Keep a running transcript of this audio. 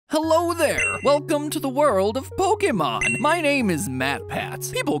Hello there! Welcome to the world of Pokemon! My name is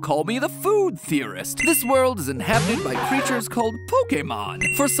MatPats. People call me the Food Theorist. This world is inhabited by creatures called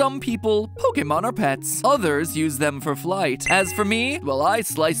Pokemon. For some people, Pokemon are pets. Others use them for flight. As for me, well, I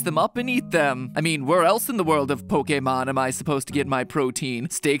slice them up and eat them. I mean, where else in the world of Pokemon am I supposed to get my protein?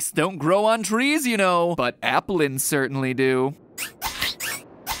 Steaks don't grow on trees, you know, but applins certainly do.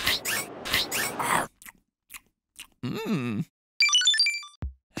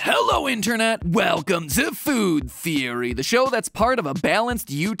 Hello, Internet! Welcome to Food Theory, the show that's part of a balanced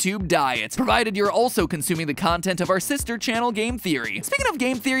YouTube diet, provided you're also consuming the content of our sister channel, Game Theory. Speaking of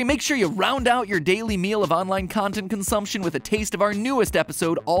Game Theory, make sure you round out your daily meal of online content consumption with a taste of our newest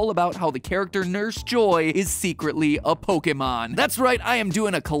episode all about how the character Nurse Joy is secretly a Pokemon. That's right, I am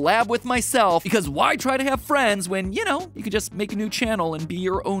doing a collab with myself, because why try to have friends when, you know, you could just make a new channel and be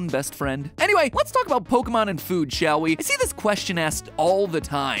your own best friend. Anyway, let's talk about Pokemon and food, shall we? I see this question asked all the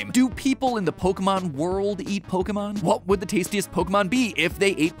time. Do people in the Pokemon world eat Pokemon? What would the tastiest Pokemon be if they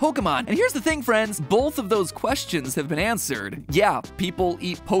ate Pokemon? And here's the thing, friends, both of those questions have been answered. Yeah, people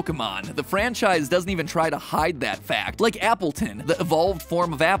eat Pokemon. The franchise doesn't even try to hide that fact. Like Appleton, the evolved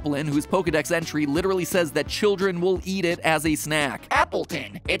form of Applin, whose Pokedex entry literally says that children will eat it as a snack.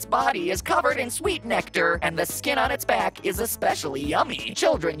 Appleton. Its body is covered in sweet nectar, and the skin on its back is especially yummy.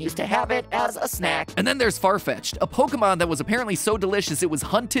 Children used to have it as a snack. And then there's Farfetch'd, a Pokemon that was apparently so delicious it was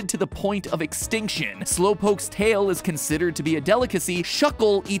hunted to the point of extinction. Slowpoke's tail is considered to be a delicacy.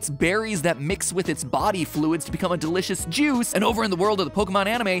 Shuckle eats berries that mix with its body fluids to become a delicious juice. And over in the world of the Pokemon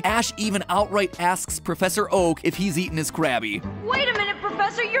anime, Ash even outright asks Professor Oak if he's eaten his Krabby. Wait a minute,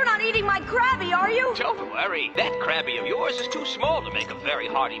 Professor, you're not eating my Krabby, are you? Don't worry, that Krabby of yours is too small to make a very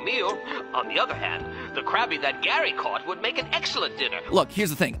hearty meal. On the other hand, the Krabby that Gary caught would make an excellent dinner. Look, here's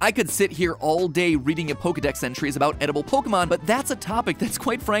the thing. I could sit here all day reading a Pokedex entries about edible Pokemon, but that's a topic that's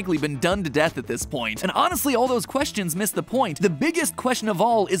quite frankly been done to death at this point. And honestly, all those questions miss the point. The biggest question of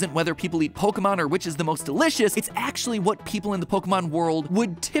all isn't whether people eat Pokemon or which is the most delicious, it's actually what people in the Pokemon world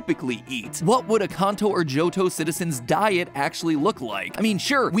would typically eat. What would a Kanto or Johto citizen's diet actually look like? I mean,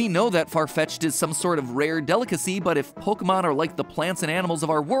 sure, we know that Farfetch'd is some sort of rare delicacy, but if Pokemon are like the plants and animals of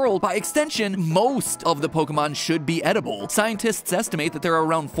our world, by extension, most of the Pokemon should be edible. Scientists estimate that there are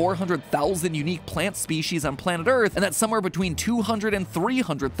around 400,000 unique plant species on planet Earth, and that somewhere between 200 and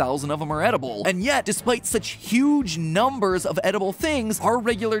 300,000 of them are edible. And yet, despite such huge numbers of edible things, our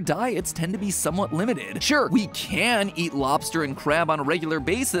regular diets tend to be somewhat limited. Sure, we can eat lobster and crab on a regular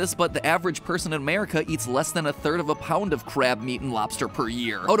basis, but the average person in America eats less than a third of a pound of crab meat and lobster per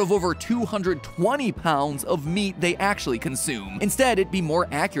year, out of over 220 pounds of meat they actually consume. Instead, it'd be more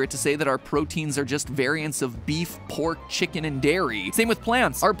accurate to say that our proteins are just variants of beef, pork, chicken, and dairy. Same with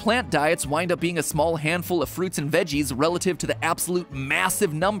plants. Our plant diets wind up being a small handful of fruits and veggies relative to the absolute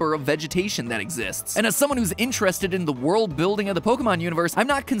massive number of vegetation that exists. And as someone who's interested in the world building of the Pokemon universe, I'm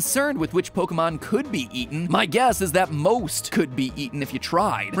not concerned with which Pokemon could be eaten. My guess is that most could be eaten if you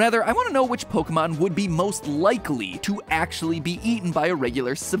tried. Rather, I want to know which Pokemon would be most likely to actually be eaten by a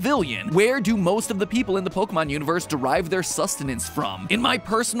regular civilian. Where do most of the people in the Pokemon universe derive their sustenance from? In my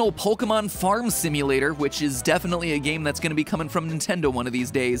personal Pokemon Farm Simulator, which is definitely a game that's going to be coming from Nintendo one of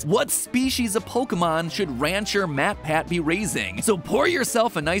these days, what species of Pokemon should rancher MatPat be raising? So pour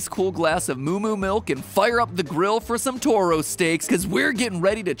yourself a nice cool glass of Moo Moo milk and fire up the grill for some Toro steaks, because we're getting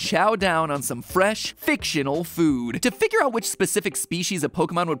ready to chow down on some fresh, fictional food. To figure out which specific species of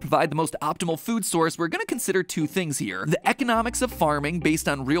Pokemon would provide the most optimal food source, we're going to consider two things here: the economics of farming based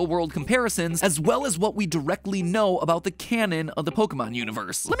on real-world comparisons, as well as what we directly know about the canon of the Pokemon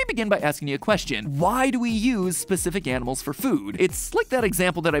universe. Let me begin by asking you a question. Why do we use specific animals for food? It's like that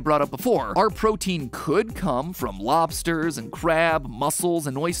example that I brought up before. Our protein could come from lobsters and crab, mussels,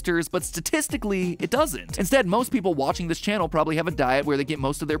 and oysters, but statistically, it doesn't. Instead, most people watching this channel probably have a diet where they get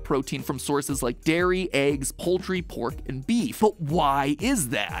most of their protein from sources like dairy, eggs, poultry, pork, and beef. But why is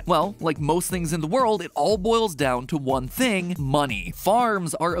that? Well, like most things in the world, it all boils down to one thing: money.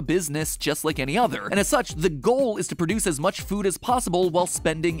 Farms are a business just like any other, and as such, the goal is to produce as much food as possible while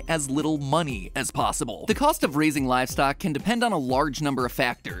spending as little money as possible. The cost of raising livestock can depend on a large number of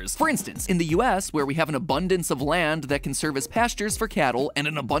factors. For instance, in the US, where we have an abundance of land that can serve as pastures for cattle and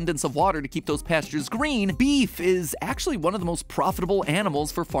an abundance of water to keep those pastures green, beef is actually one of the most profitable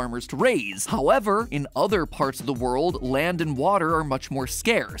animals for farmers to raise. However, in other parts of the world, land and water are much more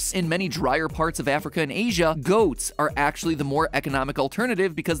scarce. In many drier parts of Africa and Asia, goats are actually the more economic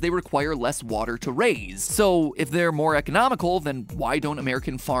alternative because they require less water to raise. So if they're more economical, affordable, then why don't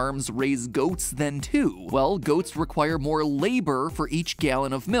American farms raise goats then too? Well, goats require more labor for each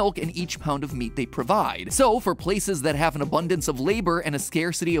gallon of milk and each pound of meat they provide. So for places that have an abundance of labor and a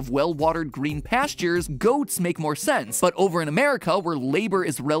scarcity of well-watered green pastures, goats make more sense. But over in America, where labor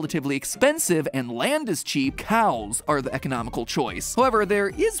is relatively expensive and land is cheap, cows are the economical choice. However, there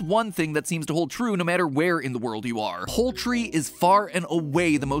is one thing that seems to hold true no matter where in the world you are. Poultry is far and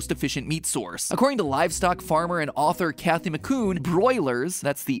away the most efficient meat source. According to livestock farmer and author Kathy McCoon, broilers,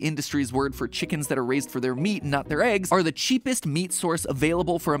 that's the industry's word for chickens that are raised for their meat and not their eggs, are the cheapest meat source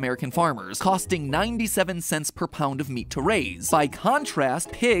available for American farmers, costing 97 cents per pound of meat to raise. By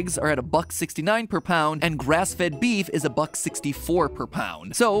contrast, pigs are at $1.69 per pound and grass-fed beef is $1.64 per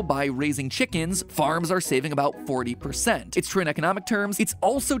pound. So by raising chickens, farms are saving about 40%. It's true in economic terms. It's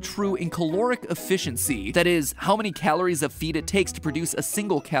also true in caloric efficiency. That is, how many calories of feed it takes to produce a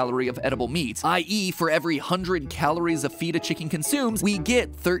single calorie of edible meat, i.e. for every 100 calories of feed a chicken consumes, we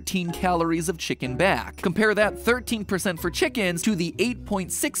get 13 calories of chicken back. Compare that 13% for chickens to the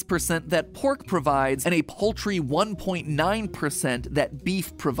 8.6% that pork provides and a paltry 1.9% that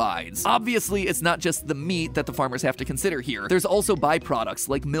beef provides. Obviously, it's not just the meat that the farmers have to consider here. There's also byproducts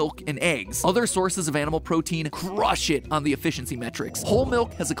like milk and eggs. Other sources of animal protein crush it on the efficiency metrics. Whole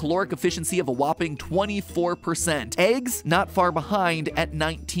milk has a caloric efficiency of a whopping 24%. Eggs, not far behind at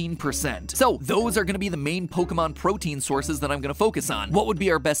 19%. So those are going to be the main Pokemon protein sources that I'm going to focus on. What would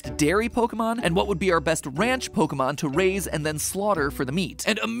be our best dairy Pokemon, and what would be our best ranch Pokemon to raise and then slaughter for the meat?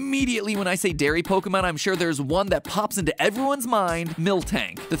 And immediately when I say dairy Pokemon, I'm sure there's one that pops into everyone's mind,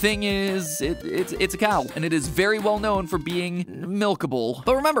 Miltank. The thing is, it's a cow, and it is very well known for being milkable.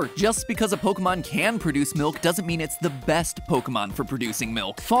 But remember, just because a Pokemon can produce milk doesn't mean it's the best Pokemon for producing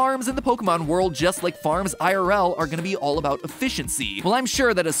milk. Farms in the Pokemon world, just like farms IRL, are going to be all about efficiency. Well, I'm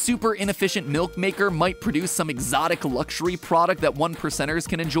sure that a super inefficient milk maker might produce some exotic luxury product that 1%ers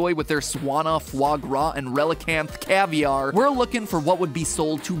can enjoy with their Swana, foie gras, and relicanth caviar. We're looking for what would be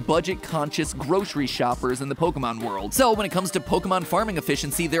sold to budget-conscious grocery shoppers in the Pokemon world. So when it comes to Pokemon farming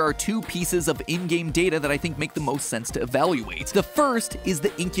efficiency, there are two pieces of in-game data that I think make the most sense to evaluate. The first is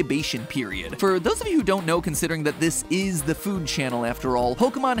the incubation period. For those of you who don't know, considering that this is the food channel after all,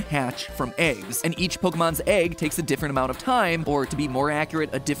 Pokemon hatch from eggs, and each Pokemon's egg takes a different amount of time, or to be more accurate,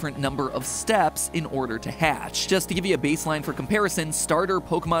 a different number of steps in order to hatch. Just to give you a baseline for comparison, starter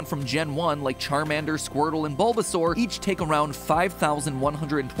Pokemon from Gen 1 like Charmander, Squirtle, and Bulbasaur each take around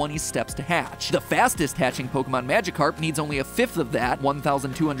 5,120 steps to hatch. The fastest hatching Pokemon, Magikarp, needs only a fifth of that,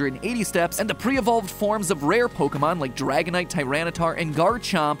 1,280 steps, and the pre-evolved forms of rare Pokemon like Dragonite, Tyranitar, and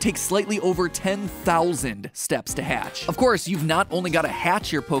Garchomp take slightly over 10,000 steps to hatch. Of course, you've not only got to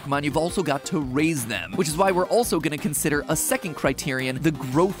hatch your Pokemon, you've also got to raise them, which is why we're also going to consider a second criterion, the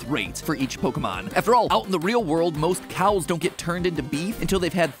growth rate for each Pokemon. After all, out in the real world, most cows don't get turned into beef until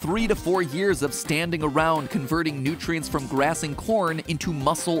they've had 3 to 4 years of standing around converting nutrients from grass and corn into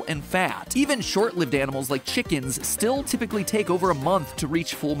muscle and fat. Even short-lived animals like chickens still typically take over a month to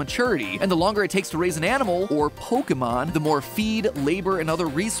reach full maturity, and the longer it takes to raise an animal, or Pokemon, the more feed, labor, and other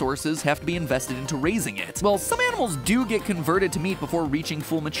resources have to be invested into raising it. While some animals do get converted to meat before reaching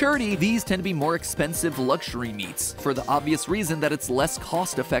full maturity, these tend to be more expensive luxury meats, for the obvious reason that it's less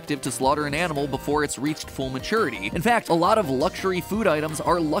cost-effective to slaughter an animal before it's reached full maturity. In fact, a lot of luxury food items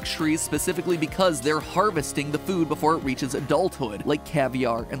are luxuries specifically because they're harvesting the food before it reaches adulthood, like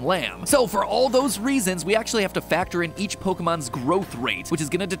caviar and lamb. So for all those reasons, we actually have to factor in each Pokemon's growth rate, which is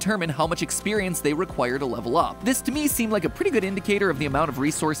going to determine how much experience they require to level up. This to me seemed like a pretty good indicator of the amount of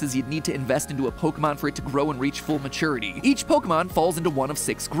resources you'd need to invest into a Pokemon for it to grow and reach full maturity. Each Pokemon falls into one of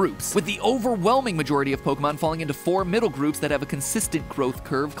 6 groups, with the overwhelming majority of Pokemon falling into 4 middle groups that have a consistent growth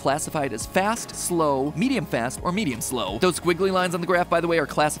curve classified as fast, slow, medium fast, or medium slow. Those squiggly lines on the graph, by the way, are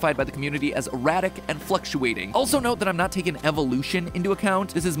classified by the community as erratic and fluctuating. Also note that I'm not taking evolution into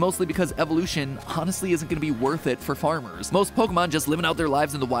account. This is mostly because evolution honestly isn't going to be worth it for farmers. Most Pokemon just living out their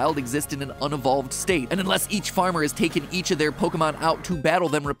lives in the wild exist in an unevolved state, and unless each farmer has taken each of their Pokemon out to battle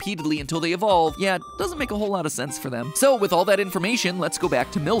them repeatedly until they evolve, yeah, it doesn't make a whole lot of sense for them. So with all that information, let's go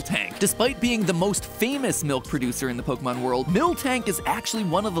back to Miltank. Despite being the most famous milk producer in the Pokemon world, Miltank is actually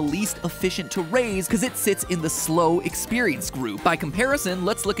one of the least efficient to raise because it sits in the slow experience group. By comparison,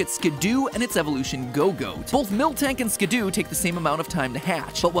 let's look at Skidoo and its evolution Go-Goat. Both Miltank and Skidoo take the same amount of time to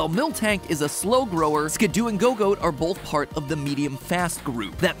hatch, but while Miltank is a slow grower, Skidoo and Go-Goat are both part of the medium fast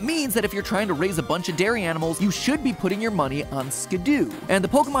group. That means that if you're trying to raise a bunch of dairy animals, you should be putting your money on Skidoo. And the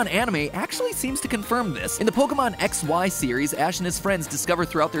Pokemon anime actually seems to confirm this. In the Pokemon XY series, Ash and his friends discover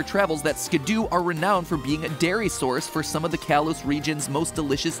throughout their travels that Skidoo are renowned for being a dairy source for some of the Kalos region's most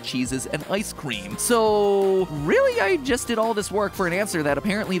delicious cheeses and ice cream. So really, I just did all this work for an answer that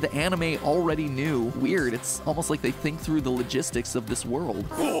apparently the anime already knew. Weird, it's almost like they think through the logistics of this world.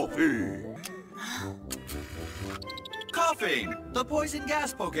 Coughing, the poison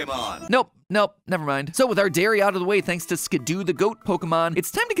gas Pokemon. Nope, never mind. So with our dairy out of the way thanks to Skidoo the goat Pokemon,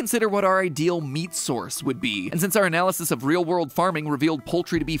 it's time to consider what our ideal meat source would be. And since our analysis of real-world farming revealed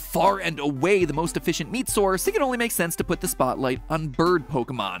poultry to be far and away the most efficient meat source, it can only make sense to put the spotlight on bird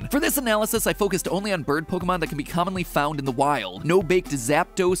Pokemon. For this analysis, I focused only on bird Pokemon that can be commonly found in the wild. No baked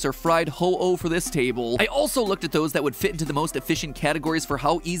Zapdos or fried Ho-Oh for this table. I also looked at those that would fit into the most efficient categories for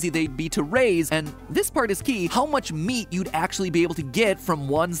how easy they'd be to raise, and this part is key, how much meat you'd actually be able to get from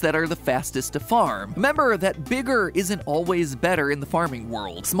ones that are the fastest to farm. Remember that bigger isn't always better in the farming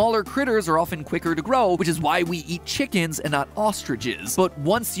world. Smaller critters are often quicker to grow, which is why we eat chickens and not ostriches. But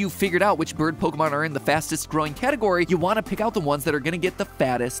once you've figured out which bird Pokemon are in the fastest growing category, you want to pick out the ones that are going to get the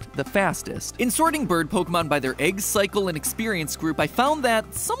fattest, the fastest. In sorting bird Pokemon by their egg cycle and experience group, I found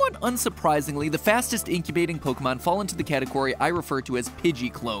that, somewhat unsurprisingly, the fastest incubating Pokemon fall into the category I refer to as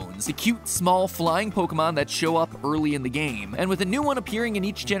Pidgey clones, the cute, small, flying Pokemon that show up early in the game. And with a new one appearing in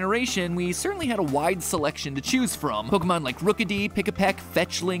each generation, we certainly had a wide selection to choose from. Pokemon like Rookidee, Pick-a-Peck,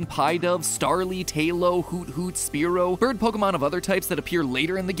 Fetchling, Pidove, Starly, Tailo, Hoot-Hoot, Spearow. Bird Pokemon of other types that appear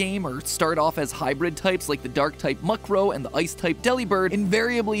later in the game or start off as hybrid types like the Dark-type Mukrow and the Ice-type Delibird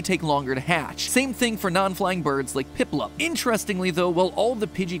invariably take longer to hatch. Same thing for non-flying birds like Piplup. Interestingly though, while all the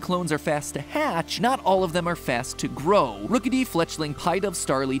Pidgey clones are fast to hatch, not all of them are fast to grow. Rookidee, Fletchling, Pidove,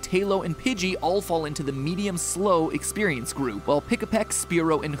 Starly, Tailo, and Pidgey all fall into the medium-slow experience group, while Pick-a-Peck,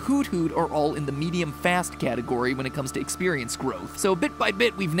 Spearow, and Hoot-Hoot are all in the medium-fast category when it comes to experience growth. So bit by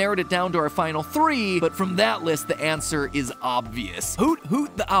bit, we've narrowed it down to our final 3, but from that list, the answer is obvious.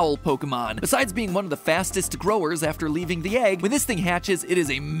 Hoot-Hoot the owl Pokemon. Besides being one of the fastest growers after leaving the egg, when this thing hatches, it is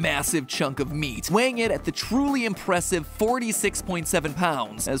a massive chunk of meat, weighing it at the truly impressive 46.7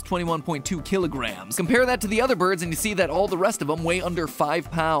 pounds, as 21.2 kilograms. Compare that to the other birds and you see that all the rest of them weigh under 5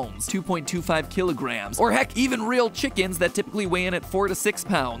 pounds, 2.25 kilograms. Or heck, even real chickens that typically weigh in at 4 to 6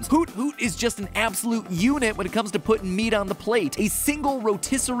 pounds. Hoot-Hoot is just an absolute unit when it comes to putting meat on the plate. A single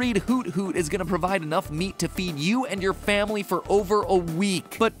rotisseried Hoot-Hoot is gonna provide enough meat to feed you and your family for over a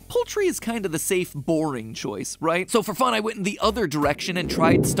week. But poultry is kind of the safe, boring choice, right? So for fun, I went in the other direction and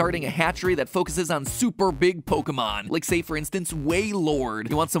tried starting a hatchery that focuses on super big Pokemon, like say for instance, Wailord.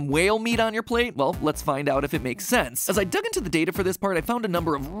 You want some whale meat on your plate? Well, let's find out if it makes sense. As I dug into the data for this part, I found a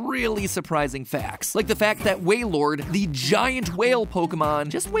number of really surprising facts, like the fact that Wailord, the giant whale Pokemon,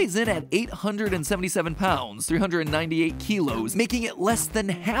 just weighs in at 877 pounds, 398 kilos, making it less than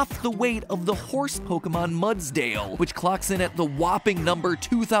half the weight of the horse Pokemon Mudsdale, which clocks in at the whopping number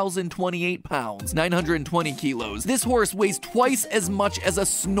 2,028 pounds, 920 kilos. This horse weighs twice as much as a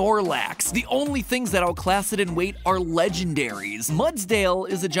Snorlax. The only things that outclass it in weight are legendaries. Mudsdale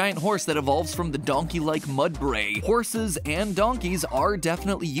is a giant horse that evolves from the donkey-like Mudbray. Horses and donkeys are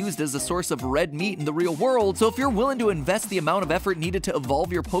definitely used as a source of red meat in the real world, so if you're willing to invest the amount of effort needed to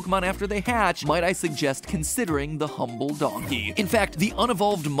evolve your Pokemon after they hatch, might I suggest considering the humble donkey. In fact, the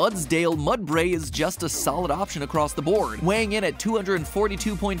unevolved Mudsdale Mudbray is just a solid option across the board, weighing in at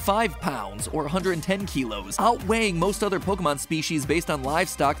 242.5 pounds, or 110 kilos, outweighing most other Pokemon species based on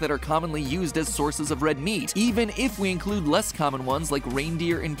livestock that are commonly used as sources of red meat, even if we include less common ones like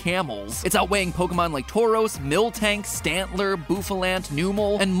reindeer and camels. It's outweighing Pokemon like Tauros, Miltank, Stantler, Bouffalant,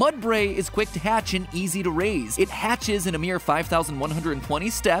 Numel, and Mudbray is quick to hatch and easy to raise. It hatches in a mere 5,120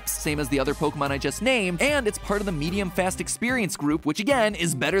 steps, same as the other Pokemon I just named, and it's part of the medium-fast experience group, which again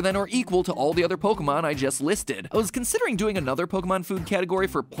is better than or equal to all the other Pokemon I just listed. I was considering doing another Pokemon food category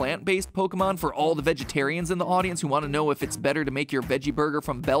for plant-based Pokemon for all the vegetarians in the audience who want to know if it's better to make your veggie burger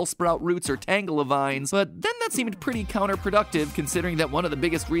from Bellsprout roots or Tangela vines, but then that seemed pretty counterproductive considering that one of the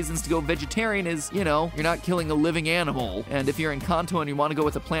biggest reasons to go vegetarian is, you know, you're not killing a living animal. And if you're in Kanto and you want to go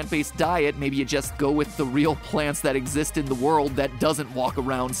with a plant-based diet, maybe you just go with the real plants that exist in the world that doesn't walk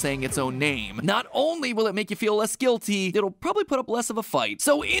around saying its own name. Not only will it make you feel less guilty, it'll probably put up less of a fight.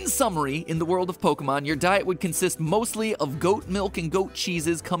 So in summary, in the world of Pokemon, your diet would consist mostly of goat milk and goat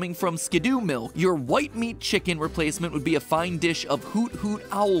cheeses coming from Skidoo milk. Your white meat chicken replacement would be a fine dish of Hoot-Hoot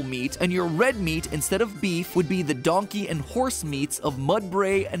owl meat, and your red meat, instead of beef, would be the donkey and horse meats of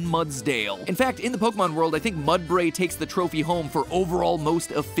Mudbray and Mudsdale. In fact, in the Pokemon world, I think Mudbray takes the trophy home for overall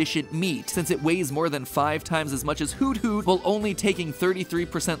most efficient meat, since it weighs more than 5 times times as much as Hoot Hoot, while only taking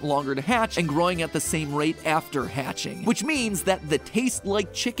 33% longer to hatch and growing at the same rate after hatching. Which means that the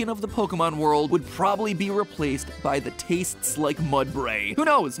taste-like chicken of the Pokemon world would probably be replaced by the tastes-like Mudbray. Who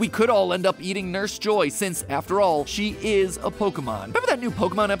knows? We could all end up eating Nurse Joy since, after all, she is a Pokemon. Remember that new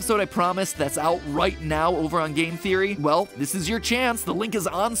Pokemon episode I promised that's out right now over on Game Theory? Well, this is your chance. The link is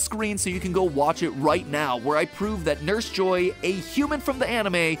on screen so you can go watch it right now, where I prove that Nurse Joy, a human from the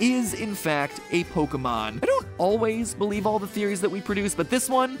anime, is in fact a Pokemon. I don't always believe all the theories that we produce, but this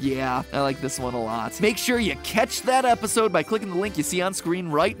one, yeah, I like this one a lot. Make sure you catch that episode by clicking the link you see on screen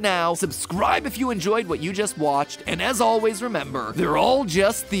right now. Subscribe if you enjoyed what you just watched, and as always, remember, they're all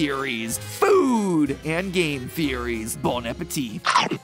just theories. Food and game theories. Bon appetit.